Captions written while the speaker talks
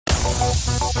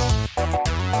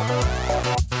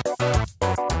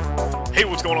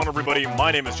going on, everybody?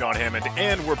 My name is John Hammond,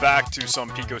 and we're back to some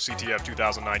PicoCTF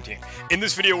 2019. In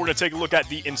this video, we're going to take a look at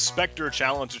the Inspector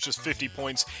Challenge. It's just 50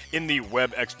 points in the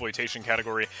web exploitation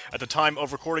category. At the time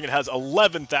of recording, it has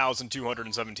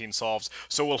 11,217 solves,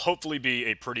 so will hopefully be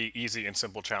a pretty easy and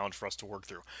simple challenge for us to work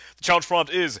through. The challenge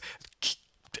prompt is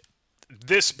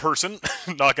this person,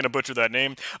 not going to butcher that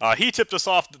name, he tipped us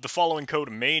off that the following code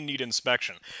may need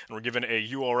inspection. And we're given a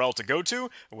URL to go to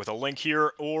with a link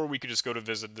here, or we could just go to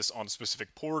visit this on a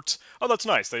specific port. Oh, that's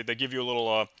nice. They give you a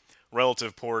little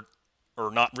relative port, or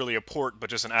not really a port, but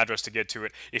just an address to get to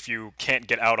it if you can't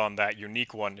get out on that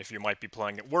unique one, if you might be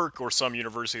playing at work or some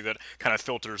university that kind of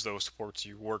filters those ports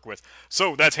you work with.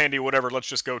 So that's handy, whatever. Let's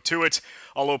just go to it.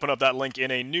 I'll open up that link in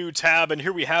a new tab, and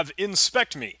here we have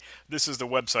Inspect Me. This is the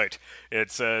website. It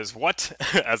says what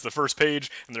as the first page,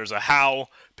 and there's a how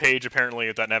page apparently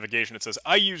at that navigation. It says,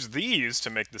 I use these to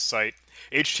make this site: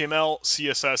 HTML,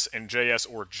 CSS, and JS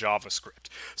or JavaScript.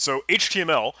 So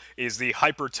HTML is the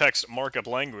hypertext markup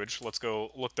language. Let's go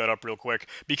look that up real quick,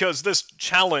 because this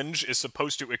challenge is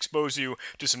supposed to expose you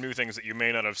to some new things that you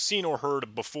may not have seen or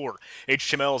heard before.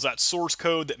 HTML is that source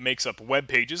code that makes up web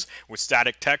pages with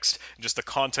static text, just the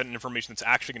content and information that's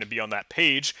actually going to be on that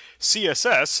page.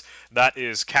 CSS, that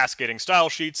is cascading style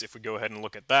sheets. If we go ahead and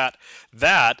look at that,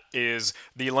 that is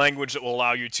the language that will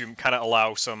allow you to kind of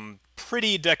allow some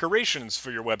pretty decorations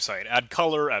for your website. Add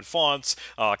color, add fonts,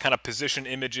 kind of position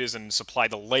images, and supply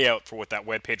the layout for what that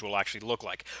web page will actually look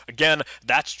like. Again,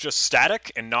 that's just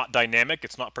static and not dynamic.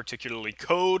 It's not particularly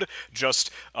code,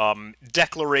 just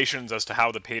declarations as to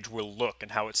how the page will look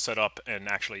and how it's set up and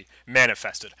actually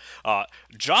manifested.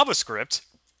 JavaScript,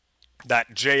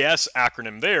 that JS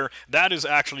acronym there, that is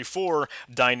actually for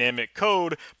dynamic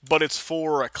code, but it's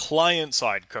for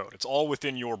client-side code. It's all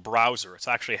within your browser. It's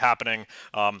actually happening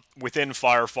within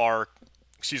Firefox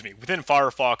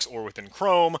or within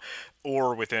Chrome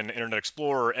or within Internet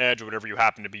Explorer or Edge or whatever you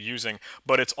happen to be using,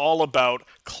 but it's all about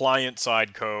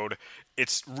client-side code.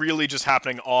 It's really just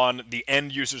happening on the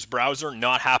end user's browser,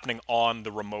 not happening on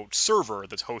the remote server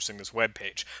that's hosting this web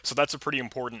page. So that's a pretty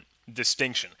important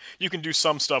distinction. You can do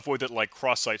some stuff with it like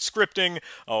cross-site scripting,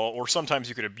 or sometimes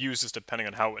you could abuse this depending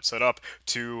on how it's set up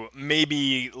to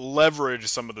maybe leverage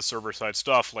some of the server-side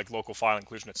stuff like local file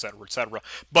inclusion, etc., etc.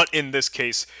 But in this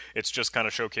case, it's just kind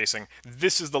of showcasing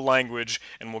this is the language,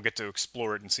 and we'll get to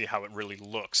explore it and see how it really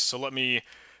looks. So let me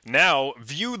now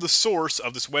view the source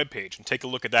of this web page and take a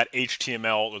look at that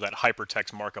HTML or that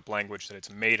hypertext markup language that it's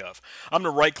made of. I'm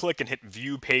going to right-click and hit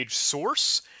View Page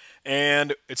Source,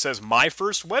 and it says My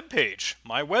First Web Page,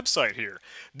 my website here.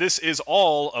 This is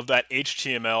all of that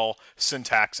HTML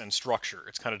syntax and structure.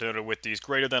 It's kind of denoted with these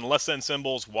greater than, less than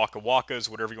symbols, waka wakas,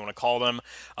 whatever you want to call them,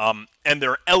 and there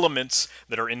are elements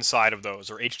that are inside of those,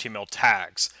 or HTML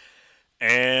tags.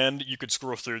 And you could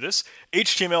scroll through this.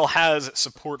 HTML has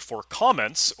support for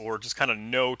comments, or just kind of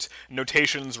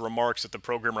notations, remarks that the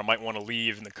programmer might want to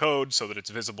leave in the code so that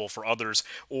it's visible for others,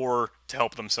 or to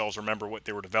help themselves remember what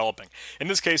they were developing. In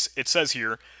this case, it says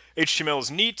here, HTML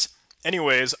is neat.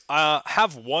 Anyways, I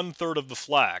have 1/3 of the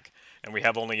flag, and we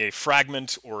have only a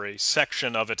fragment or a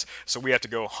section of it, so we have to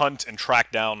go hunt and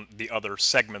track down the other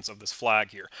segments of this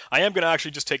flag here. I am going to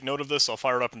actually just take note of this. I'll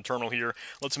fire it up in terminal here.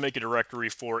 Let's make a directory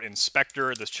for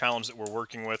Inspector, this challenge that we're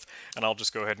working with, and I'll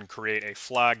just go ahead and create a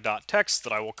flag.txt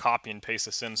that I will copy and paste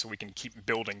this in so we can keep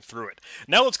building through it.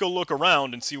 Now let's go look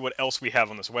around and see what else we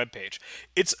have on this web page.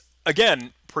 It's,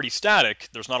 again, pretty static.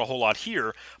 There's not a whole lot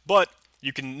here, but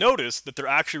you can notice that they're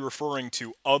actually referring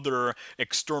to other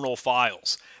external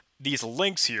files. These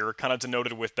links here, kind of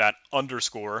denoted with that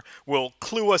underscore, will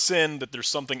clue us in that there's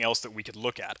something else that we could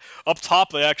look at. Up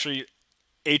top, they actually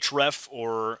href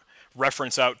or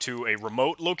reference out to a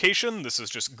remote location. This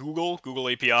is just Google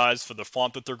APIs for the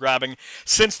font that they're grabbing.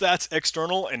 Since that's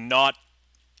external and not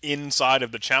inside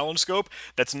of the challenge scope,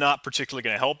 that's not particularly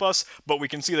going to help us, but we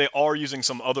can see they are using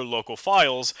some other local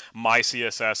files,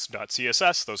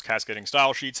 mycss.css, those cascading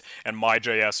style sheets, and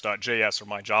myjs.js or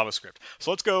myJavaScript. So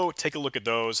let's go take a look at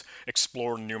those,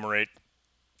 explore, enumerate.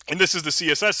 And this is the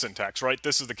CSS syntax, right?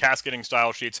 This is the cascading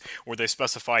style sheets where they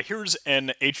specify here's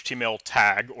an HTML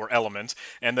tag or element,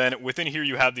 and then within here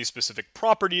you have these specific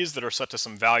properties that are set to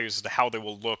some values as to how they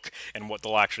will look and what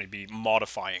they'll actually be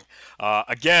modifying.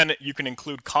 Again, you can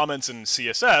include comments in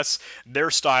CSS.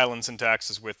 Their style and syntax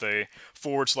is with a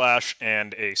 /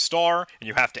 and a star, and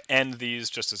you have to end these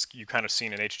just as you kind of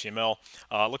seen in HTML.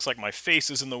 Looks like my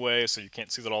face is in the way, so you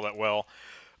can't see that all that well,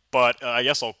 but I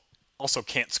guess I'll also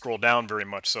can't scroll down very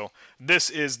much. So this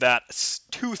is that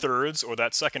 2/3, or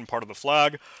that second part of the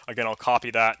flag. Again, I'll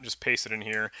copy that, just paste it in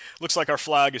here. Looks like our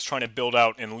flag is trying to build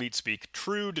out in leet speak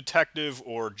true, detective,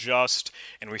 or just,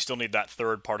 and we still need that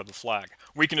third part of the flag.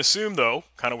 We can assume, though,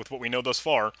 kind of with what we know thus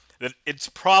far, that it's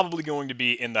probably going to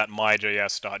be in that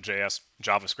myjs.js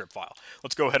JavaScript file.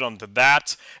 Let's go ahead onto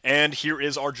that, and here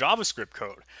is our JavaScript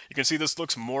code. You can see this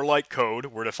looks more like code.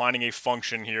 We're defining a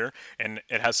function here, and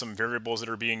it has some variables that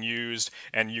are being used,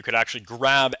 and you could actually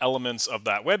grab elements of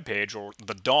that web page, or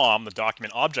the DOM, the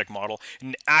document object model,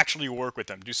 and actually work with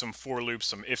them. Do some for loops,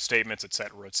 some if statements,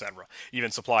 etc., etc. Even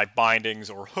supply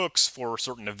bindings or hooks for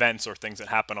certain events or things that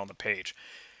happen on the page.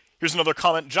 Here's another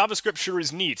comment. JavaScript sure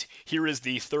is neat. Here is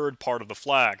the third part of the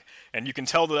flag. And you can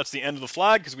tell that that's the end of the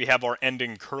flag because we have our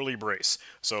ending curly brace.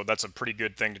 So that's a pretty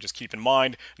good thing to just keep in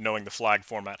mind, knowing the flag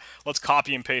format. Let's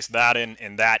copy and paste that in,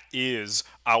 and that is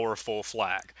our full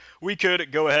flag. We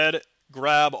could go ahead,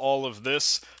 grab all of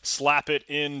this, slap it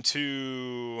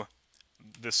into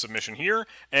this submission here,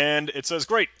 and it says,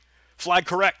 great, flag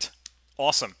correct.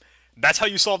 Awesome. That's how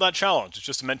you solve that challenge. It's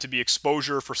just meant to be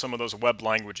exposure for some of those web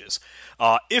languages.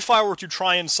 If I were to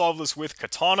try and solve this with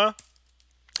Katana,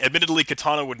 admittedly,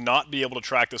 Katana would not be able to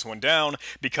track this one down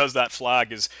because that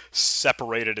flag is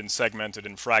separated and segmented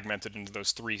and fragmented into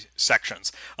those 3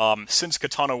 sections. Since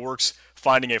Katana works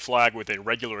finding a flag with a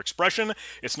regular expression,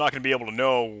 it's not going to be able to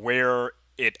know where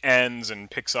it ends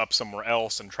and picks up somewhere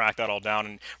else and track that all down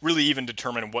and really even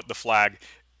determine what the flag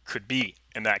could be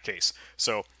in that case.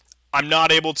 So I'm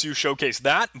not able to showcase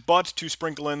that, but to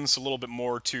sprinkle in a little bit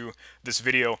more to this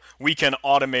video, we can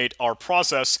automate our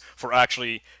process for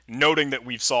actually noting that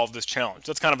we've solved this challenge.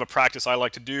 That's kind of a practice I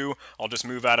like to do. I'll just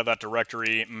move out of that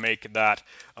directory, make that,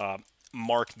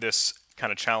 mark this kind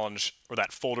of challenge or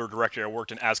that folder directory I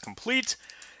worked in as complete,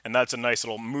 and that's a nice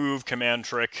little move command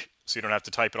trick, so you don't have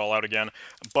to type it all out again.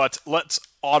 But let's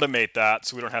automate that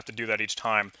so we don't have to do that each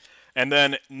time. And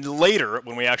then later,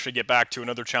 when we actually get back to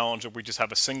another challenge, we just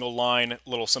have a single line,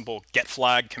 little simple get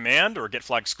flag command or get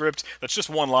flag script. That's just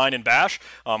one line in Bash.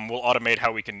 We'll automate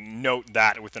how we can note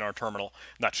that within our terminal.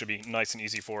 That should be nice and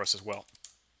easy for us as well.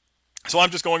 So I'm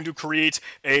just going to create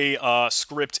a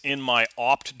script in my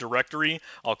opt directory.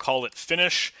 I'll call it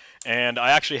finish, and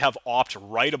I actually have opt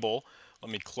writable.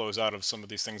 Let me close out of some of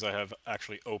these things I have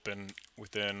actually open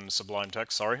within Sublime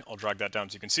Text. Sorry, I'll drag that down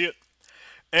so you can see it.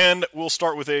 And we'll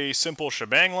start with a simple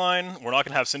shebang line. We're not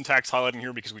going to have syntax highlighting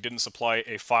here because we didn't supply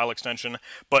a file extension,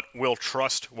 but we'll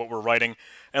trust what we're writing.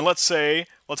 And let's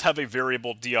have a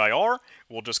variable dir.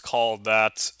 We'll just call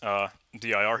that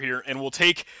dir here, and we'll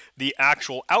take the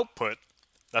actual output.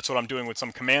 That's what I'm doing with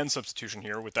some command substitution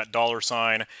here with that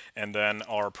 $sign and then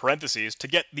our parentheses to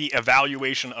get the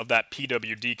evaluation of that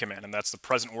pwd command, and that's the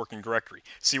present working directory.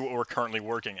 See what we're currently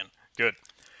working in. Good.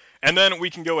 And then we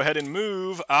can go ahead and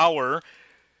move our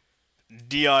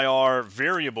dir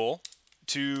variable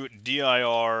to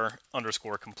dir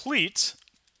underscore complete,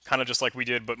 kind of just like we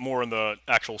did, but more in the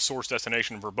actual source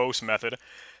destination verbose method.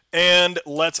 And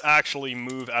let's actually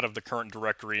move out of the current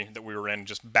directory that we were in,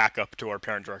 just back up to our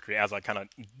parent directory, as I kind of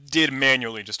did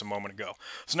manually just a moment ago.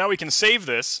 So now we can save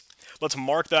this. Let's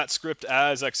mark that script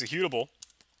as executable,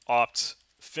 opt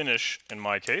finish in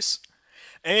my case,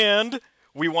 and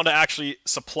we want to actually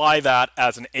supply that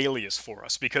as an alias for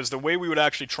us, because the way we would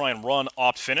actually try and run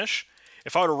opt finish,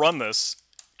 if I were to run this,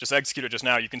 just execute it just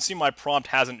now, you can see my prompt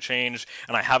hasn't changed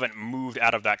and I haven't moved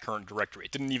out of that current directory.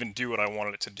 It didn't even do what I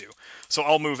wanted it to do. So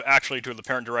I'll move actually to the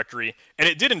parent directory, and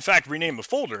it did in fact rename the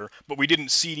folder, but we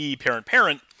didn't cd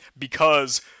parent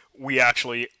because we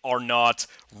actually are not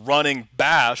running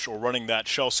bash or running that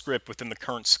shell script within the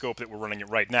current scope that we're running it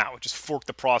right now. It just forked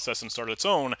the process and started its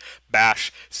own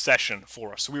bash session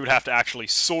for us. So we would have to actually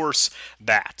source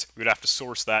that. We would have to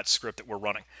source that script that we're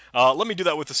running. Let me do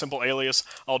that with a simple alias.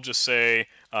 I'll just say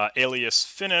alias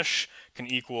finish can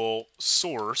equal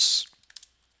source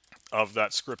of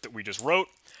that script that we just wrote.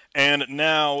 And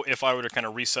now, if I were to kind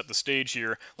of reset the stage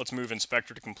here, let's move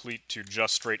inspector to complete to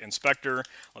just straight inspector.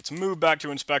 Let's move back to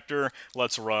inspector.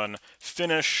 Let's run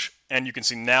finish. And you can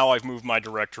see now I've moved my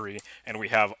directory, and we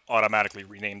have automatically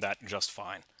renamed that just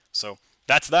fine. So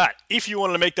that's that. If you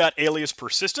wanted to make that alias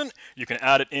persistent, you can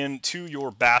add it into your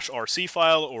bash RC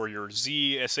file or your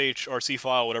ZSH RC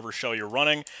file, whatever shell you're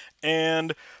running.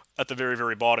 And at the very,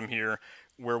 very bottom here,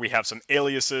 where we have some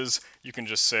aliases, you can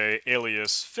just say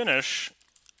alias finish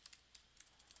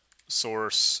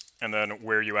source, and then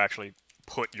where you actually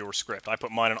put your script. I put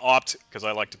mine in opt because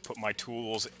I like to put my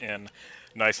tools in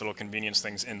nice little convenience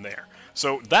things in there.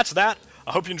 So that's that.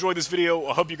 I hope you enjoyed this video.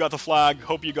 I hope you got the flag.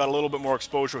 Hope you got a little bit more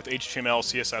exposure with HTML,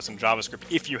 CSS, and JavaScript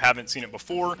if you haven't seen it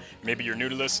before. Maybe you're new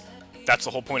to this. That's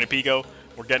the whole point of Pico.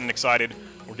 We're getting excited,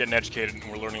 we're getting educated,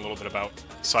 and we're learning a little bit about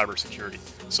cybersecurity.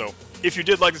 So if you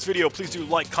did like this video, please do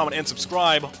like, comment, and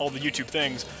subscribe, all the YouTube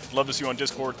things. I'd love to see you on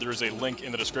Discord. There is a link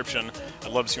in the description.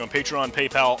 I'd love to see you on Patreon,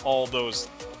 PayPal, all those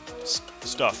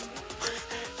stuff.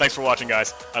 Thanks for watching,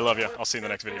 guys. I love you. I'll see you in the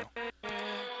next video.